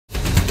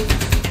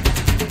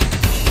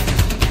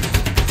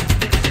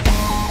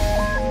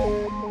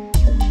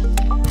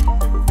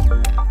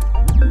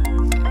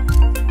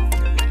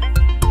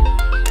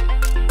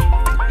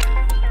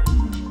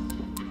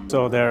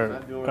So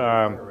there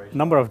are a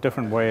number of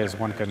different ways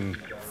one can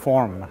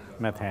form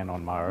methane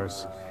on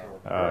Mars.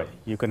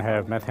 You can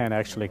have methane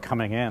actually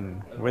coming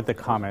in with the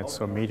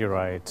comets or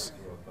meteorites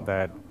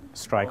that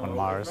strike on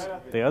Mars.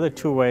 The other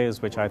two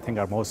ways, which I think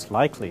are most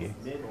likely,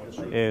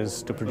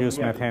 is to produce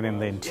methane in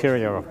the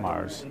interior of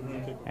Mars.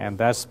 And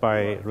that's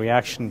by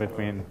reaction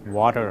between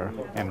water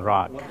and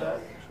rock.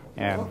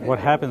 And what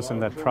happens in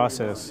that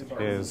process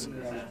is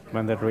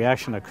when that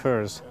reaction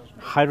occurs,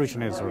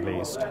 hydrogen is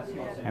released.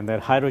 And that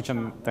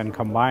hydrogen then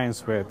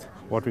combines with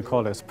what we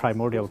call as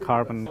primordial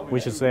carbon,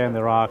 which is there in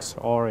the rocks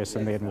or is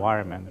in the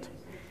environment,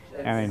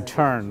 and in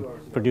turn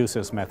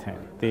produces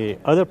methane. The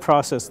other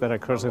process that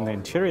occurs in the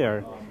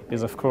interior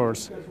is, of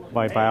course,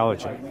 by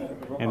biology,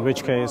 in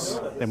which case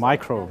the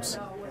microbes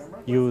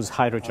use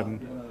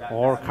hydrogen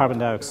or carbon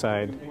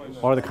dioxide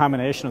or the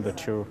combination of the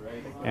two,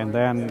 and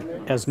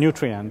then as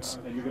nutrients,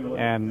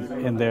 and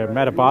in their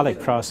metabolic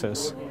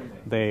process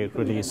they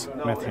release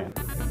methane.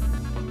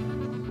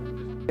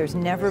 There's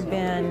never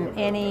been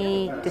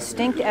any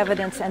distinct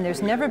evidence, and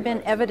there's never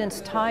been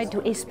evidence tied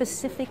to a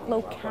specific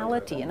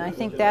locality, and I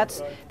think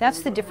that's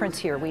the difference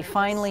here. We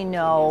finally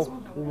know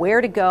where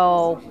to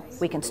go.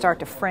 We can start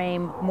to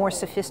frame more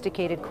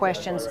sophisticated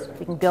questions.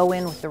 We can go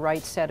in with the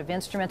right set of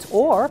instruments,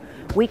 or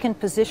we can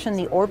position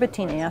the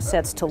orbiting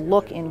assets to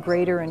look in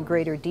greater and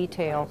greater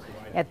detail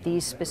at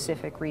these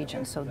specific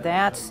regions. So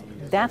that's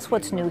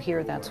what's new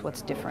here, that's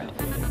what's different.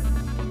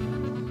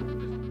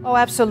 Oh,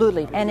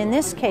 absolutely. And in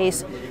this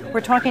case,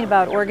 we're talking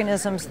about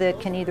organisms that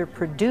can either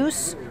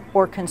produce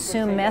or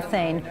consume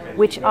methane,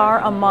 which are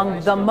among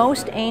the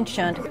most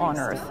ancient on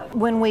Earth.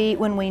 When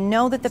we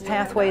know that the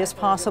pathway is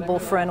possible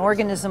for an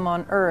organism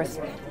on Earth,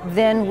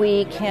 then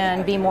we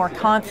can be more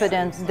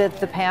confident that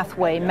the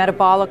pathway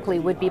metabolically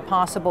would be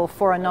possible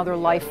for another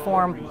life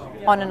form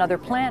on another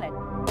planet.